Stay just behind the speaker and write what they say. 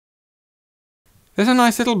There's a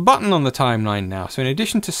nice little button on the timeline now. So in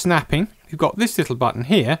addition to snapping, you've got this little button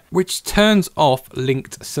here, which turns off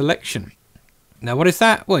linked selection. Now what is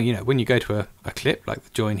that? Well, you know, when you go to a clip like the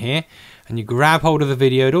join here, and you grab hold of the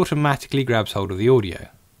video, it automatically grabs hold of the audio.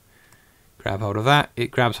 Grab hold of that,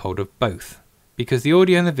 it grabs hold of both, because the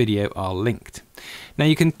audio and the video are linked. Now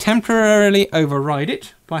you can temporarily override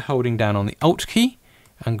it by holding down on the Alt key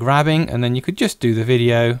and grabbing, and then you could just do the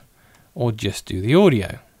video or just do the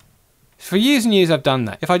audio. For years and years I've done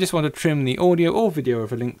that. If I just want to trim the audio or video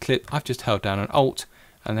of a linked clip, I've just held down an Alt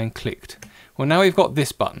and then clicked. Well, now we've got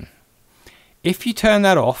this button. If you turn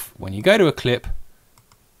that off, when you go to a clip,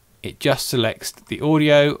 it just selects the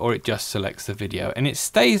audio or it just selects the video, and it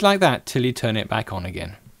stays like that till you turn it back on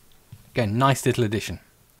again. Again, nice little addition.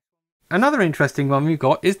 Another interesting one we've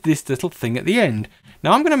got is this little thing at the end.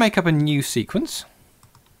 Now I'm going to make up a new sequence,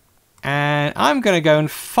 and I'm going to go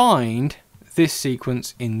and find this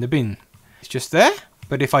sequence in the bin. It's just there,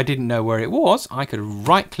 but if I didn't know where it was, I could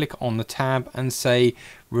right click on the tab and say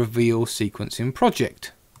reveal sequence in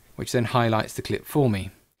project, which then highlights the clip for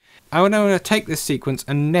me. I would now want to take this sequence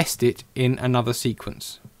and nest it in another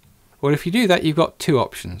sequence. Well, if you do that, you've got two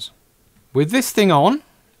options. With this thing on,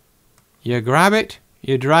 you grab it,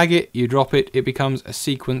 you drag it, you drop it, it becomes a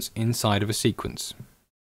sequence inside of a sequence.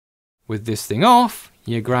 With this thing off,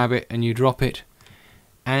 you grab it and you drop it,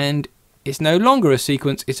 and it's no longer a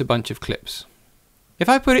sequence, it's a bunch of clips. If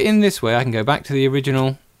I put it in this way, I can go back to the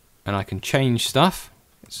original and I can change stuff.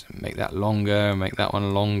 Let's make that longer, make that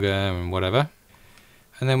one longer, and whatever.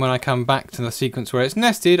 And then when I come back to the sequence where it's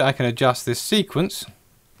nested, I can adjust this sequence,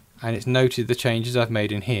 and it's noted the changes I've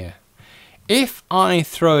made in here. If I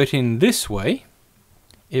throw it in this way,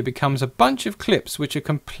 it becomes a bunch of clips which are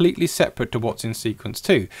completely separate to what's in sequence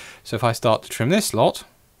 2. So if I start to trim this lot,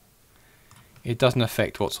 it doesn't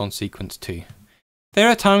affect what's on sequence 2. There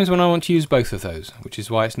are times when I want to use both of those, which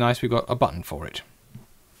is why it's nice we've got a button for it.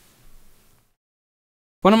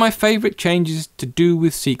 One of my favourite changes to do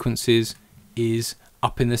with sequences is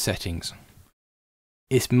up in the settings.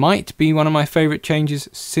 It might be one of my favourite changes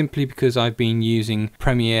simply because I've been using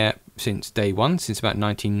Premiere since day one, since about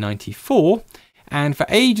 1994, and for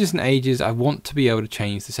ages and ages I want to be able to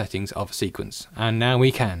change the settings of a sequence, and now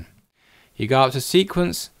we can. You go up to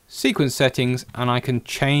sequence settings, and I can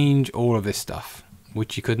change all of this stuff,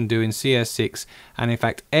 which you couldn't do in CS6 and in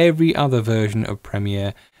fact every other version of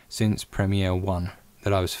Premiere since Premiere 1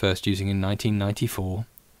 that I was first using in 1994.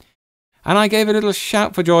 And I gave a little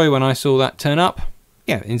shout for joy when I saw that turn up.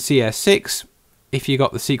 Yeah, in CS6, if you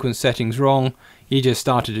got the sequence settings wrong, you just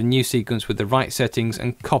started a new sequence with the right settings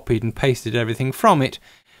and copied and pasted everything from it.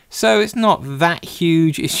 So it's not that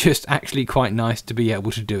huge, it's just actually quite nice to be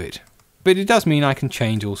able to do it. But it does mean I can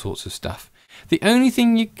change all sorts of stuff. The only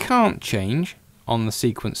thing you can't change on the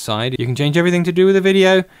sequence side, you can change everything to do with the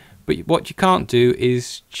video, but what you can't do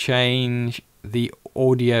is change the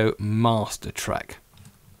audio master track.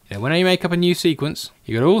 When you make up a new sequence,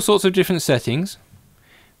 you got all sorts of different settings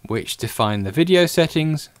which define the video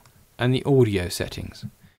settings and the audio settings.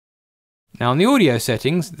 Now on the audio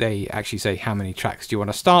settings, they actually say how many tracks do you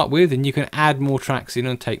want to start with, and you can add more tracks in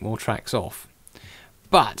and take more tracks off.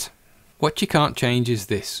 But what you can't change is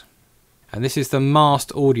this. And this is the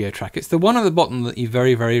masked audio track. It's the one at the bottom that you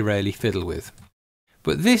very, very rarely fiddle with.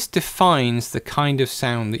 But this defines the kind of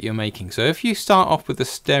sound that you're making. So if you start off with the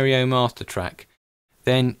stereo master track,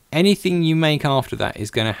 then anything you make after that is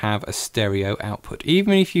going to have a stereo output.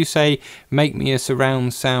 Even if you say, make me a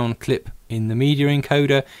surround sound clip in the media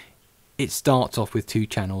encoder, it starts off with 2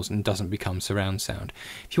 channels and doesn't become surround sound.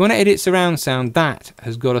 If you want to edit surround sound, that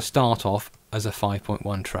has got to start off as a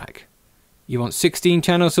 5.1 track. You want 16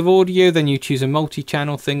 channels of audio, then you choose a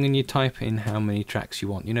multi-channel thing and you type in how many tracks you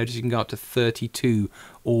want. You notice you can go up to 32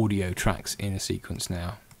 audio tracks in a sequence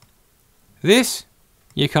now. This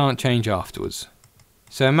you can't change afterwards.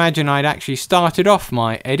 So imagine I'd actually started off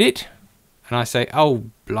my edit and I say, oh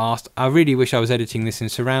blast, I really wish I was editing this in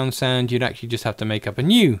surround sound. You'd actually just have to make up a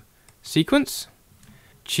new sequence,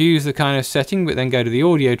 choose the kind of setting, but then go to the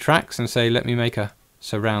audio tracks and say, let me make a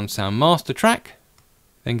surround sound master track.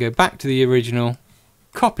 Then go back to the original,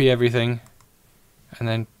 copy everything, and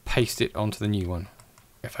then paste it onto the new one.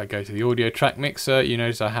 If I go to the audio track mixer, you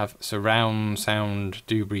notice I have surround sound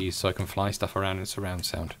doobries, so I can fly stuff around in surround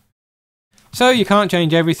sound. So you can't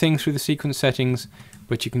change everything through the sequence settings,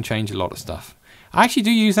 but you can change a lot of stuff. I actually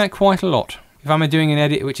do use that quite a lot. If I'm doing an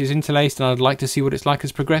edit which is interlaced and I'd like to see what it's like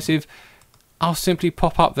as progressive, I'll simply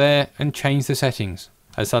pop up there and change the settings,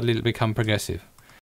 and suddenly it'll become progressive.